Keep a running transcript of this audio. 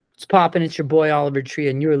poppin'? It's your boy Oliver Tree,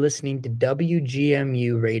 and you're listening to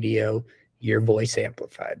WGMU Radio, your voice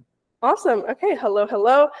amplified. Awesome. Okay. Hello,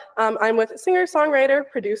 hello. I'm with singer, songwriter,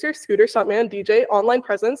 producer, scooter, stuntman, DJ, online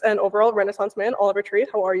presence, and overall Renaissance man, Oliver Tree.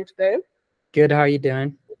 How are you today? Good. How are you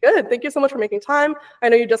doing? Good. Thank you so much for making time. I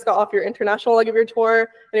know you just got off your international leg of your tour, and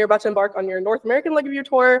you're about to embark on your North American leg of your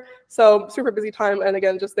tour. So super busy time. And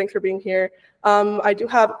again, just thanks for being here. I do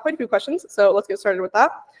have quite a few questions, so let's get started with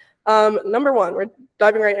that. Number one, we're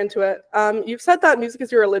diving right into it. You've said that music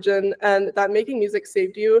is your religion and that making music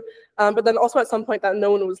saved you, but then also at some point that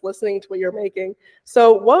no one was listening to what you're making.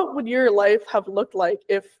 So what would your life have looked like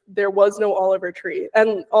if there was no Oliver Tree?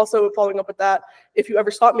 And also following up with that, if you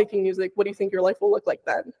ever stopped making music, what do you think your life will look like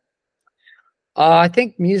then? I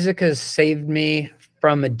think music has saved me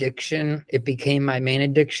from addiction. It became my main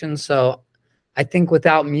addiction. So I think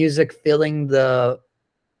without music filling the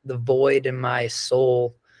void in my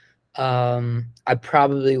soul, I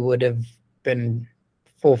probably would have been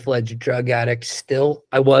full-fledged drug addict still.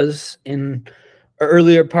 I was in an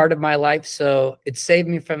earlier part of my life, so it saved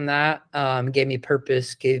me from that, gave me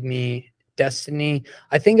purpose, gave me destiny.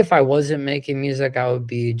 I think if I wasn't making music, I would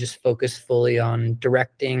be just focused fully on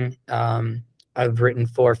directing. I've written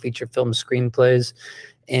 4 feature film screenplays,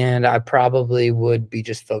 and I probably would be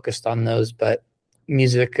just focused on those, but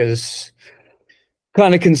music is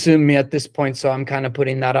kind of consumed me at this point, so I'm kind of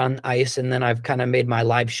putting that on ice. And then I've kind of made my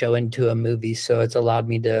live show into a movie, so it's allowed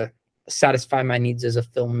me to satisfy my needs as a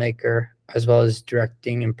filmmaker, as well as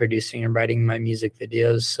directing and producing and writing my music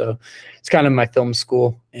videos. So it's kind of my film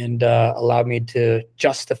school, and allowed me to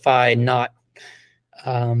justify not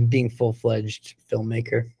being full-fledged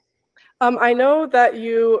filmmaker. I know that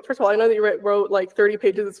first of all, I know that you wrote like 30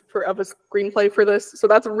 pages of a screenplay for this. So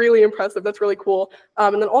that's really impressive. That's really cool.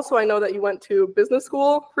 And then also I know that you went to business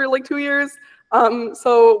school for like 2 years.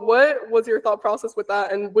 So what was your thought process with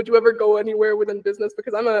that? And would you ever go anywhere within business?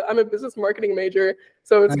 Because I'm a business marketing major.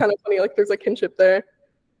 So it's kind of funny, like there's a kinship there.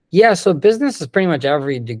 Yeah. So business is pretty much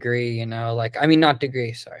every degree, not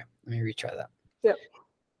degree. Sorry. Let me retry that.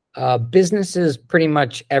 Yeah. Business is pretty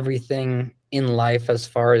much everything in life as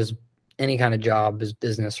far as any kind of job is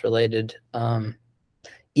business related.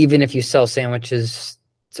 Even if you sell sandwiches,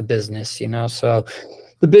 it's a business, so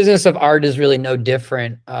the business of art is really no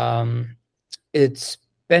different. It's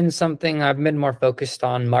been something I've been more focused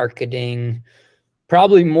on marketing,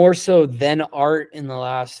 probably more so than art in the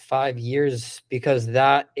last 5 years, because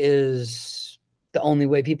that is the only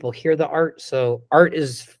way people hear the art. So art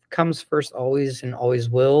comes first always and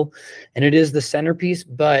always will, and it is the centerpiece,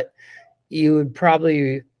 but you would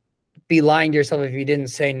probably be lying to yourself if you didn't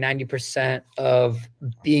say 90% of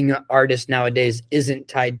being an artist nowadays isn't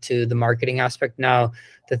tied to the marketing aspect. Now,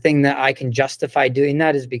 the thing that I can justify doing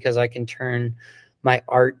that is because I can turn my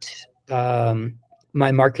art,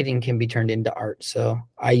 my marketing can be turned into art. So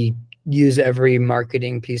I use every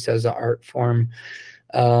marketing piece as an art form.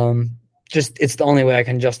 It's the only way I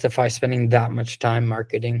can justify spending that much time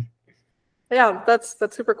marketing. Yeah, that's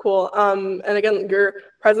super cool. And again, your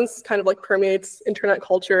presence kind of like permeates internet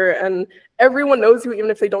culture, and everyone knows you,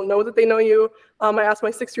 even if they don't know that they know you. I asked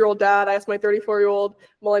my 6-year-old dad, I asked my 34-year-old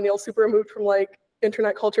millennial, super removed from like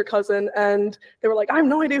internet culture cousin, and they were like, I have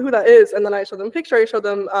no idea who that is. And then I showed them a picture, I showed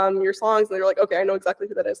them your songs, and they were like, okay, I know exactly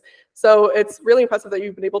who that is. So it's really impressive that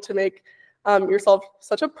you've been able to make yourself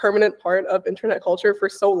such a permanent part of internet culture for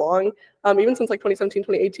so long, even since like 2017,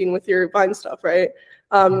 2018 with your Vine stuff, right?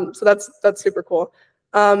 So that's super cool.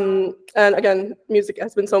 And again, music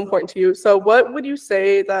has been so important to you. So what would you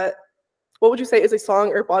say is a song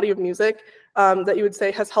or body of music that you would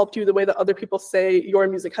say has helped you the way that other people say your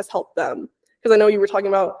music has helped them? Because I know you were talking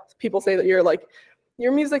about people say that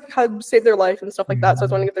your music had saved their life and stuff like that. So I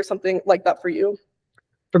was wondering if there's something like that for you.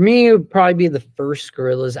 For me, it would probably be the first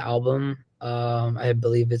Gorillaz album. I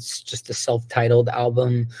believe it's just a self-titled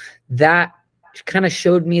album that kind of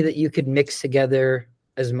showed me that you could mix together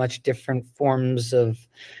as much different forms of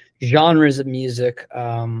genres of music.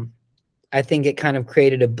 I think it kind of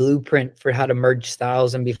created a blueprint for how to merge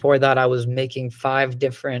styles. And before that, I was making 5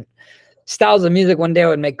 different styles of music. One day I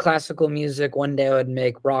would make classical music. One day I would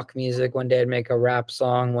make rock music. One day I'd make a rap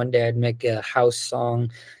song. One day I'd make a house song.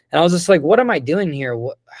 And I was just like, what am I doing here?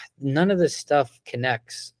 None of this stuff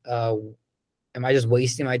connects. Am I just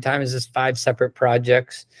wasting my time? Is this 5 separate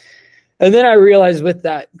projects? And then I realized with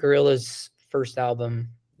that Gorillaz first album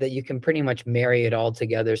that you can pretty much marry it all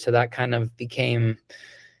together. So that kind of became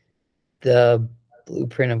the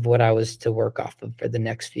blueprint of what I was to work off of for the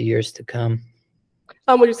next few years to come.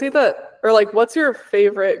 Would you say that, or like, what's your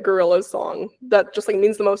favorite Gorillaz song that just like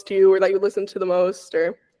means the most to you, or that you listen to the most,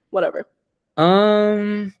 or whatever?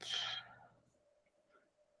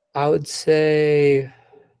 I would say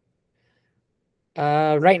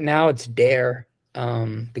right now it's Dare,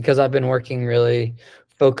 because I've been working really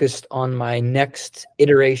focused on my next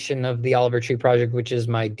iteration of the Oliver Tree project, which is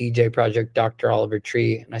my DJ project, Dr. Oliver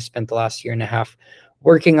Tree. And I spent the last year and a half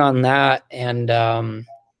working on that. And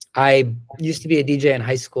I used to be a DJ in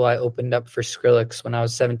high school. I opened up for Skrillex when I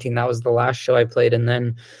was 17. That was the last show I played. And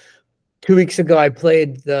then 2 weeks ago, I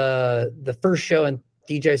played the first show and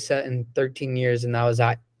DJ set in 13 years, and that was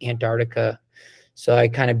at Antarctica. So I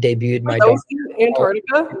kind of debuted my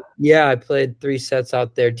Antarctica. Yeah, I played 3 sets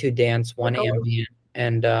out there, 2 dance, 1 ambient,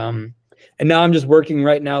 and now I'm just working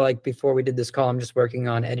right now. Like before we did this call, I'm just working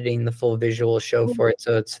on editing the full visual show for it.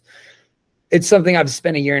 So it's something I've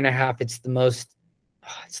spent a year and a half. It's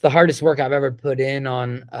the hardest work I've ever put in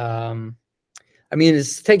on. I mean,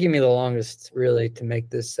 it's taking me the longest really to make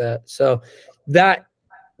this set. So that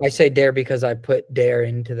I say Dare because I put Dare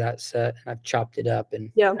into that set and I've chopped it up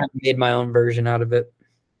and kind of made my own version out of it.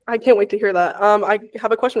 I can't wait to hear that. I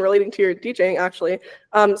have a question relating to your DJing actually.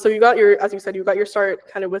 So you got as you said, you got your start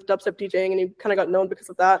kind of with dubstep DJing and you kind of got known because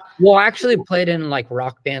of that. Well, I actually played in like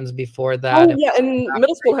rock bands before that. Oh yeah, in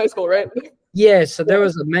middle school and high school, right? Yeah, so there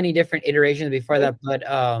was many different iterations before that, but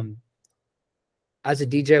as a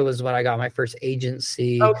DJ was when I got my first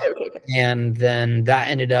agency. Okay. And then that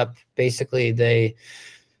ended up basically they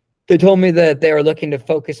told me that they were looking to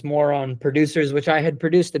focus more on producers, which I had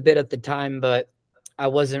produced a bit at the time, but I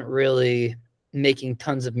wasn't really making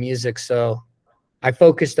tons of music. So I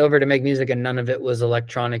focused over to make music and none of it was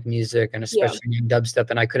electronic music and especially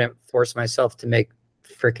dubstep. And I couldn't force myself to make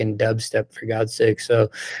freaking dubstep for God's sake. So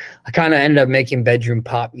I kind of ended up making bedroom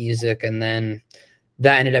pop music, and then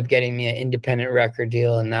that ended up getting me an independent record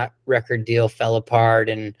deal, and that record deal fell apart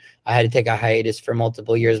and I had to take a hiatus for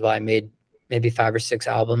multiple years while I made maybe 5 or 6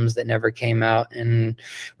 albums that never came out, and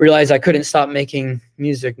realized I couldn't stop making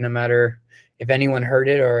music no matter if anyone heard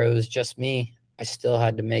it or it was just me. I still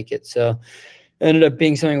had to make it. So it ended up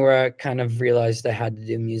being something where I kind of realized I had to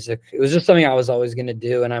do music. It was just something I was always going to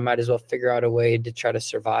do, and I might as well figure out a way to try to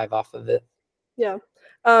survive off of it. Yeah.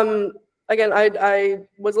 Again, I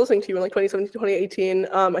was listening to you in like 2017, 2018.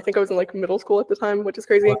 I think I was in like middle school at the time, which is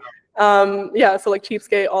crazy. Wow. Yeah, so like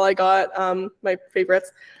Cheapskate, All I Got, my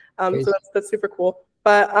favorites. So that's super cool.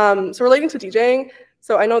 But so relating to DJing,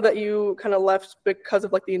 so I know that you kind of left because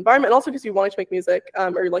of like the environment and also because you wanted to make music,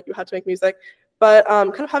 or like you had to make music. But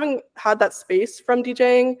kind of having had that space from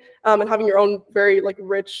DJing and having your own very like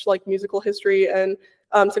rich like musical history and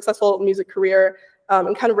successful music career,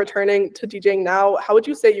 and kind of returning to DJing now, how would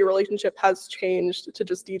you say your relationship has changed to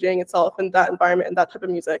just DJing itself and that environment and that type of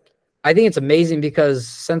music? I think it's amazing because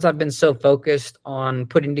since I've been so focused on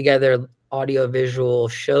putting together audio-visual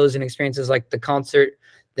shows and experiences like the concert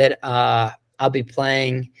that I'll be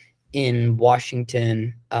playing in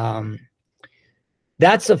Washington,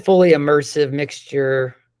 that's a fully immersive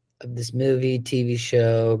mixture of this movie, TV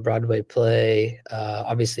show, Broadway play,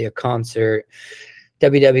 obviously a concert,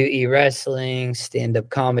 WWE wrestling, stand-up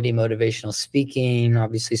comedy, motivational speaking,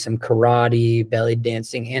 obviously some karate, belly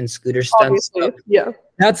dancing, and scooter stunts. Yeah.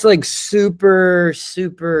 That's like super,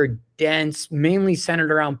 super dense, mainly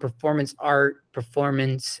centered around performance art,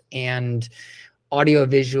 performance, and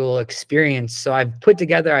audio-visual experience. So I've put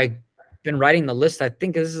together, I've been writing the list. I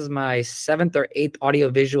think this is my 7th or 8th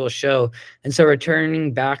audio-visual show. And so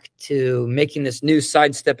returning back to making this new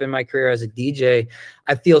sidestep in my career as a DJ,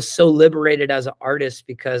 I feel so liberated as an artist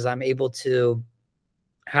because I'm able to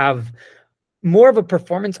have more of a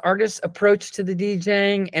performance artist approach to the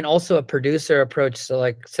DJing and also a producer approach. So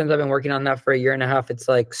like, since I've been working on that for a year and a half, it's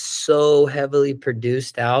like so heavily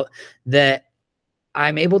produced out that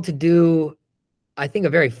I'm able to do, I think, a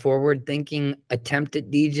very forward-thinking attempt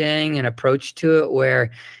at DJing and approach to it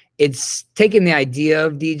where it's taking the idea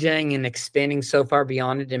of DJing and expanding so far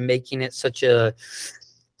beyond it and making it such a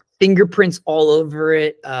fingerprints all over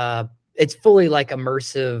it. It's fully like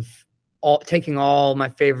immersive, taking all my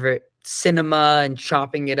favorite cinema and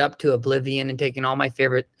chopping it up to oblivion and taking all my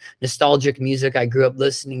favorite nostalgic music I grew up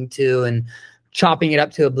listening to and chopping it up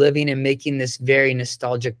to oblivion and making this very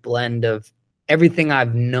nostalgic blend of everything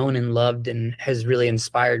I've known and loved and has really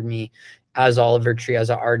inspired me as Oliver Tree, as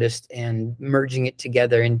an artist, and merging it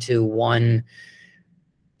together into one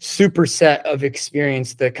superset of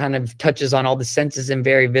experience that kind of touches on all the senses and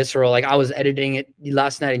very visceral. Like I was editing it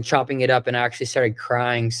last night and chopping it up and I actually started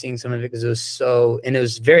crying seeing some of it because it was so, and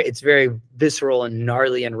it's very visceral and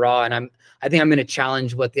gnarly and raw. And I think I'm going to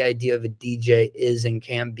challenge what the idea of a DJ is and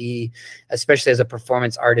can be, especially as a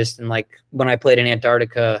performance artist. And like when I played in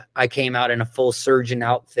Antarctica, I came out in a full surgeon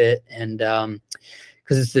outfit and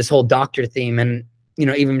because it's this whole doctor theme. And you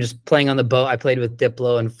know, even just playing on the boat, I played with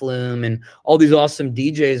Diplo and Flume and all these awesome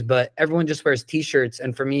DJs, but everyone just wears t-shirts.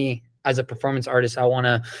 And for me, as a performance artist, I want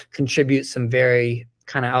to contribute some very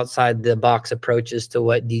kind of outside the box approaches to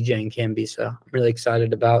what DJing can be. So I'm really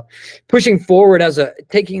excited about pushing forward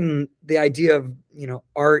taking the idea of, you know,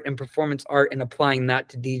 art and performance art and applying that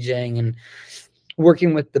to DJing and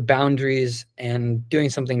working with the boundaries and doing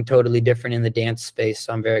something totally different in the dance space.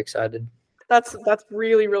 So I'm very excited. That's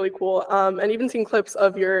really, really cool. And even seeing clips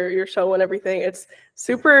of your show and everything, it's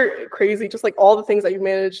super crazy. Just like all the things that you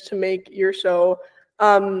managed to make your show.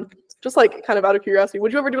 Just like kind of out of curiosity,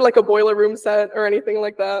 would you ever do like a boiler room set or anything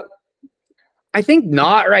like that? I think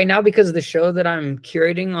not right now, because the show that I'm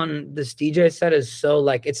curating on this DJ set is so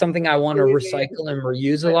like, it's something I want to recycle and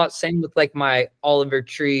reuse a lot. Same with like my Oliver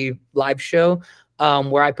Tree live show,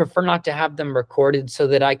 where I prefer not to have them recorded so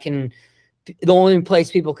that I can, the only place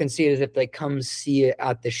people can see it is if they come see it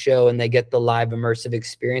at the show and they get the live immersive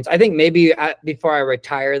experience. I think maybe before I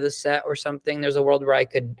retire the set or something, there's a world where I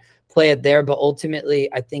could play it there. But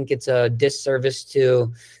ultimately, I think it's a disservice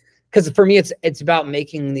to, because for me, it's about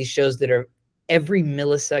making these shows that are every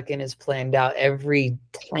millisecond is planned out, every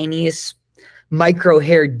tiniest micro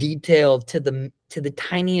hair detail to the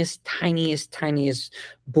tiniest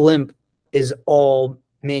blimp is all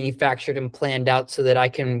manufactured and planned out so that I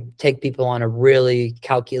can take people on a really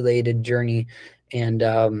calculated journey. And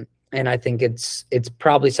I think it's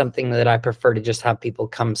probably something that I prefer to just have people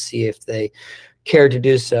come see if they care to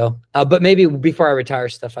do so. But maybe before I retire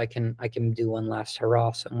stuff, I can do one last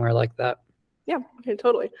hurrah somewhere like that. Yeah, okay,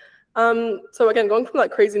 totally. So again, going from that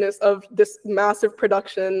craziness of this massive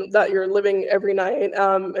production that you're living every night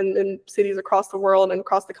in cities across the world and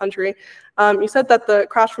across the country, you said that the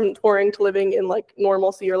crash from touring to living in like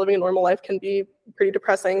normalcy or living a normal life can be pretty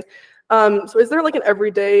depressing. So is there like an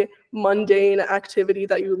everyday mundane activity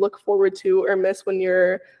that you look forward to or miss when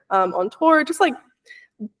you're on tour? Just like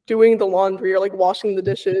doing the laundry or like washing the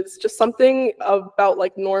dishes, just something about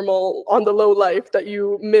like normal on the low life that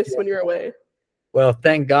you miss when you're away. Well,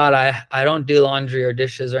 thank God I don't do laundry or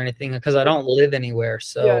dishes or anything because I don't live anywhere.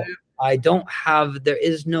 So I don't have,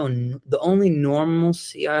 the only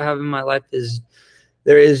normalcy I have in my life is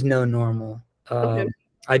there is no normal.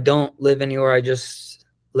 I don't live anywhere. I just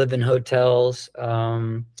live in hotels.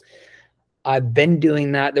 I've been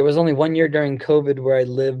doing that. There was only 1 year during COVID where I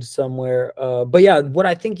lived somewhere. But yeah, what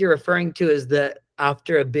I think you're referring to is that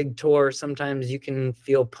after a big tour, sometimes you can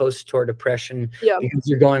feel post-tour depression because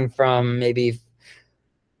you're going from maybe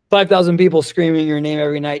 5,000 people screaming your name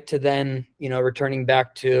every night to then, you know, returning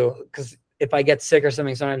back to, because if I get sick or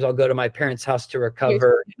something, sometimes I'll go to my parents' house to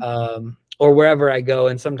recover, or wherever I go.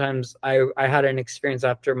 And sometimes I had an experience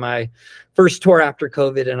after my first tour after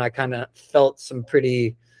COVID, and I kind of felt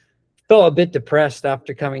a bit depressed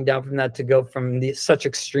after coming down from that, to go from such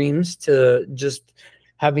extremes to just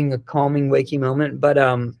having a calming, waking moment. But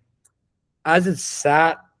as it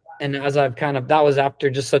sat, and as I've that was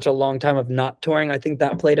after just such a long time of not touring, I think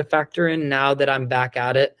that played a factor in. Now that I'm back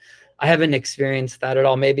at it, I haven't experienced that at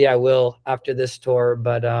all. Maybe I will after this tour,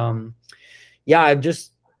 but yeah, I've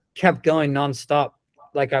just kept going nonstop.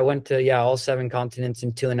 Like I went to all 7 continents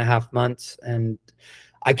in 2.5 months, and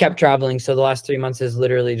I kept traveling. So the last 3 months has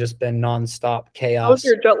literally just been nonstop chaos. How's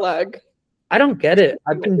your jet lag? I don't get it.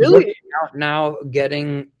 I've been working out now,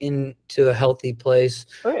 getting into a healthy place.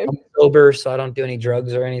 I'm sober, so I don't do any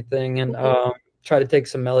drugs or anything, and try to take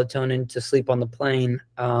some melatonin to sleep on the plane.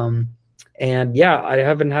 And yeah, I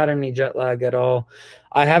haven't had any jet lag at all.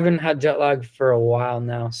 I haven't had jet lag for a while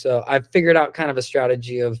now, so I've figured out kind of a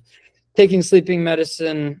strategy of taking sleeping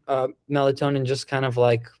medicine, melatonin, just kind of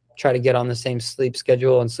like try to get on the same sleep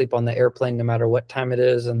schedule and sleep on the airplane no matter what time it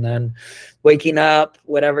is, and then waking up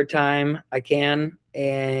whatever time I can.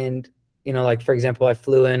 And you know, like for example, I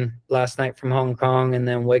flew in last night from Hong Kong and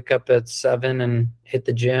then wake up at 7 and hit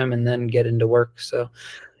the gym and then get into work. So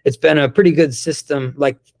it's been a pretty good system.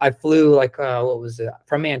 Like I flew like what was it,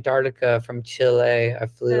 from Antarctica, from Chile. I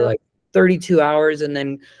flew like 32 hours and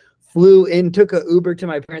then flew in, took a Uber to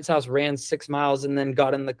my parents' house, ran 6 miles, and then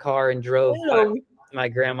got in the car and drove to my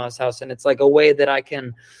grandma's house. And it's like a way that I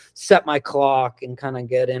can set my clock and kind of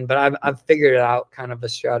get in. But I've figured out kind of a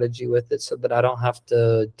strategy with it so that I don't have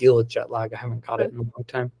to deal with jet lag. I haven't got it in a long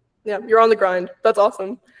time. Yeah, you're on the grind. That's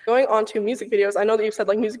awesome. Going on to music videos, I know that you've said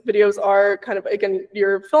like music videos are kind of, again,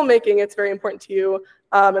 your filmmaking, it's very important to you.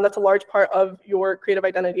 And that's a large part of your creative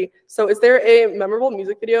identity. So is there a memorable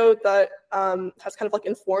music video that has kind of like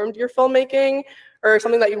informed your filmmaking, or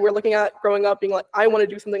something that you were looking at growing up being like, I want to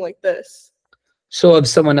do something like this? So of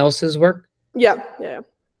someone else's work? Yeah.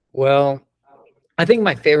 Well, I think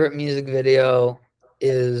my favorite music video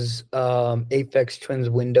is Aphex Twins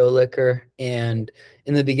Window Licker, and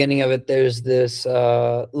in the beginning of it, there's this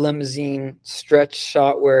limousine stretch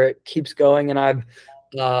shot where it keeps going, and I've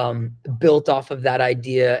built off of that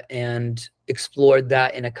idea and explored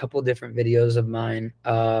that in a couple different videos of mine.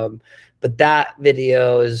 But that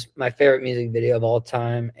video is my favorite music video of all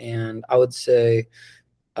time, and I would say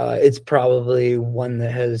it's probably one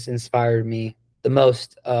that has inspired me the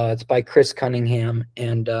most. It's by Chris Cunningham,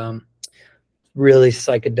 and really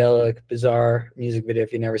psychedelic, bizarre music video.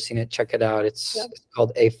 If you've never seen it, check it out. It's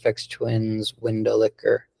called Aphex Twins Window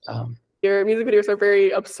Licker. Your music videos are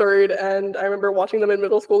very absurd, and I remember watching them in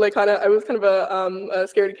middle school. I was kind of a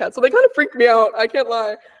scaredy cat, so they kind of freaked me out. I can't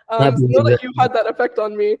lie. I know that you had that effect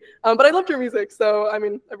on me, but I loved your music, so I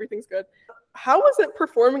mean, everything's good. How was it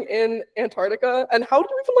performing in Antarctica, and how do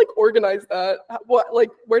you even like organize that?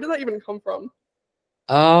 Where did that even come from?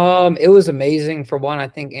 It was amazing. For one, I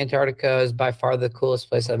think Antarctica is by far the coolest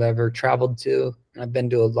place I've ever traveled to. I've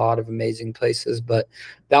been to a lot of amazing places, but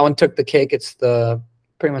that one took the cake. It's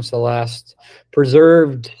pretty much the last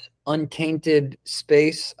preserved, untainted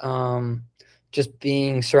space. Just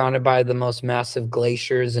being surrounded by the most massive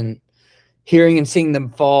glaciers and hearing and seeing them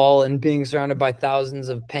fall, and being surrounded by thousands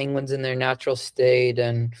of penguins in their natural state,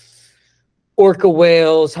 and orca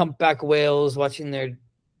whales, humpback whales, watching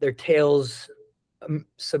their tails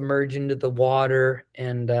submerge into the water.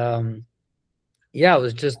 And yeah, it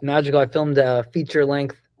was just magical. I filmed a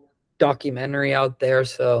feature-length documentary out there,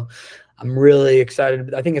 so I'm really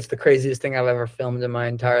excited. I think it's the craziest thing I've ever filmed in my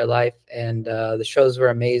entire life, and the shows were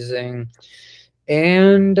amazing.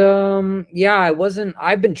 And yeah,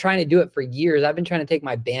 I've been trying to do it for years. I've been trying to take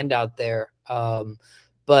my band out there,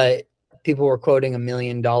 but people were quoting $1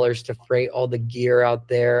 million to freight all the gear out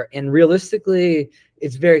there, and realistically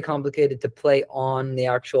it's very complicated to play on the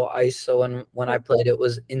actual ice. So when I played, it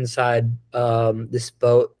was inside this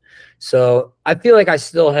boat. So I feel like I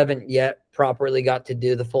still haven't yet properly got to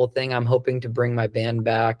do the full thing. I'm hoping to bring my band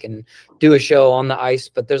back and do a show on the ice,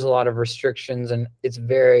 but there's a lot of restrictions, and it's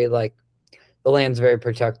very the land's very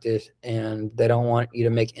protected, and they don't want you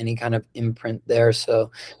to make any kind of imprint there.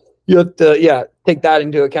 So you have to, take that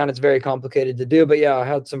into account. It's very complicated to do, but yeah, I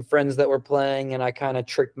had some friends that were playing, and I kind of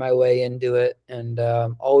tricked my way into it, and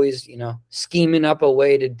always, scheming up a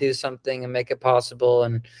way to do something and make it possible.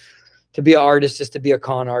 And to be an artist is to be a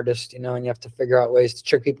con artist, and you have to figure out ways to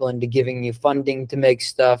trick people into giving you funding to make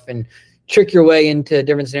stuff, and trick your way into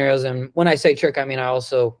different scenarios. And when I say trick, I mean, I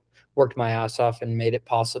also worked my ass off and made it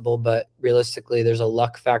possible, but realistically there's a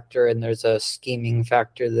luck factor and there's a scheming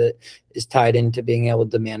factor that is tied into being able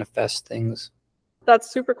to manifest things.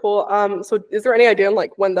 That's super cool. So is there any idea on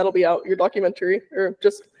when that'll be out, your documentary, or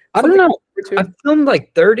just I don't know. I've filmed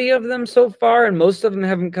 30 of them so far, and most of them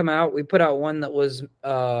haven't come out. We put out one that was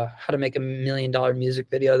how to make $1 million music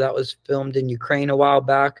video that was filmed in Ukraine a while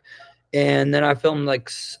back, and then I filmed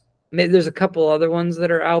maybe there's a couple other ones that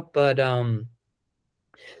are out, but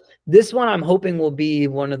this one I'm hoping will be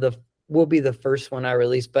the first one I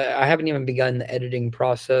release, but I haven't even begun the editing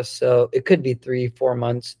process. So it could be 3-4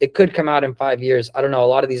 months. It could come out in 5 years. I don't know. A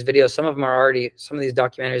lot of these videos, some of these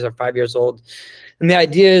documentaries are 5 years old. And the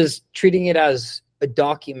idea is treating it as a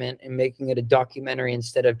document and making it a documentary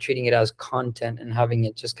instead of treating it as content and having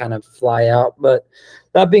it just kind of fly out. But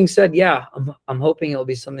that being said, yeah, I'm hoping it'll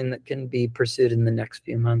be something that can be pursued in the next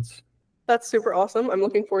few months. That's super awesome. I'm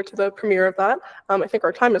looking forward to the premiere of that. I think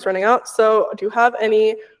our time is running out. So do you have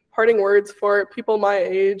any parting words for people my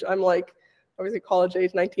age? I'm obviously college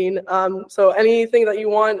age, 19. So anything that you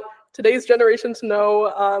want today's generation to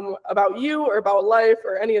know about you or about life,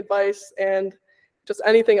 or any advice, and just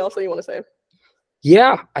anything else that you want to say?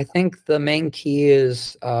 Yeah, I think the main key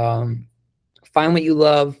is find what you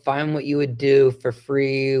love, find what you would do for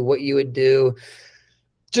free, what you would do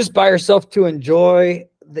just by yourself to enjoy,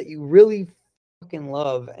 that you really fucking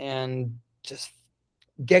love, and just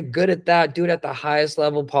get good at that. Do it at the highest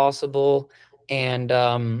level possible. And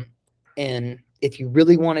if you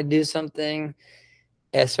really want to do something,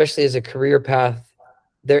 especially as a career path,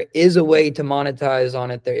 there is a way to monetize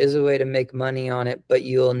on it. There is a way to make money on it, but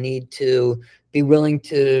you'll need to be willing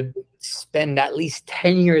to spend at least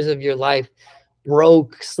 10 years of your life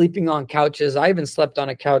broke, sleeping on couches. I even slept on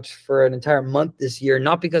a couch for an entire month this year,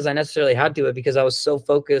 not because I necessarily had to, but because I was so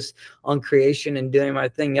focused on creation and doing my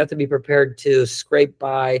thing. You have to be prepared to scrape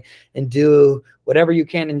by and do whatever you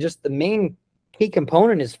can. And just the main key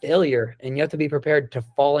component is failure. And you have to be prepared to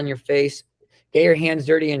fall on your face, get your hands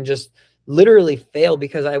dirty, and just literally fail.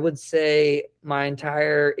 Because I would say my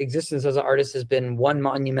entire existence as an artist has been one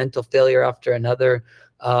monumental failure after another.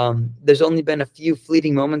 There's only been a few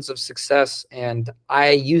fleeting moments of success, and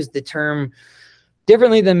I use the term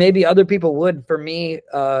differently than maybe other people would. For me,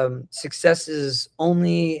 success is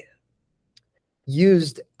only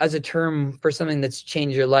used as a term for something that's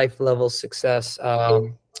changed your life level success.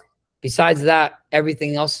 Besides that,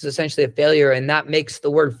 everything else is essentially a failure, and that makes the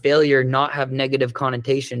word failure not have negative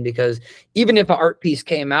connotation, because even if an art piece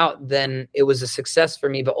came out, then it was a success for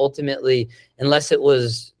me. But ultimately, unless it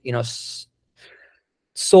was, you know,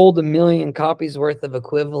 sold 1 million copies worth of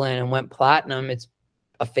equivalent and went platinum, it's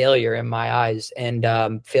a failure in my eyes. And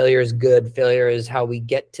failure is good. Failure is how we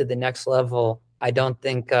get to the next level. I don't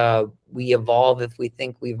think we evolve if we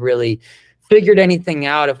think we've really figured anything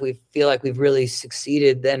out. If we feel like we've really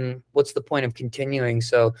succeeded, then what's the point of continuing?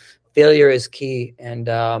 So failure is key, and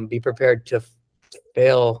be prepared to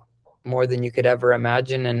fail more than you could ever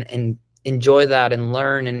imagine, and enjoy that and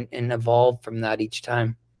learn and evolve from that each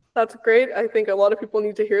time. That's great. I think a lot of people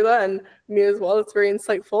need to hear that, and me as well. It's very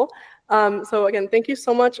insightful. So again, thank you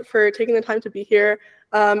so much for taking the time to be here.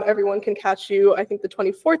 Everyone can catch you, I think, the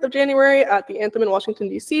 24th of January at the Anthem in Washington,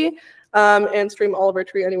 D.C., and stream Oliver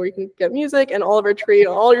Tree anywhere you can get music, and Oliver Tree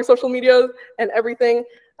on all your social medias and everything.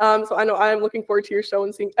 So I know I am looking forward to your show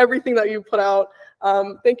and seeing everything that you put out.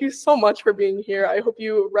 Thank you so much for being here. I hope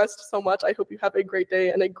you rest so much. I hope you have a great day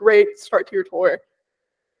and a great start to your tour.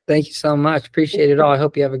 Thank you so much. Appreciate it all. I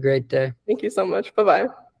hope you have a great day. Thank you so much. Bye-bye.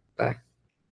 Bye.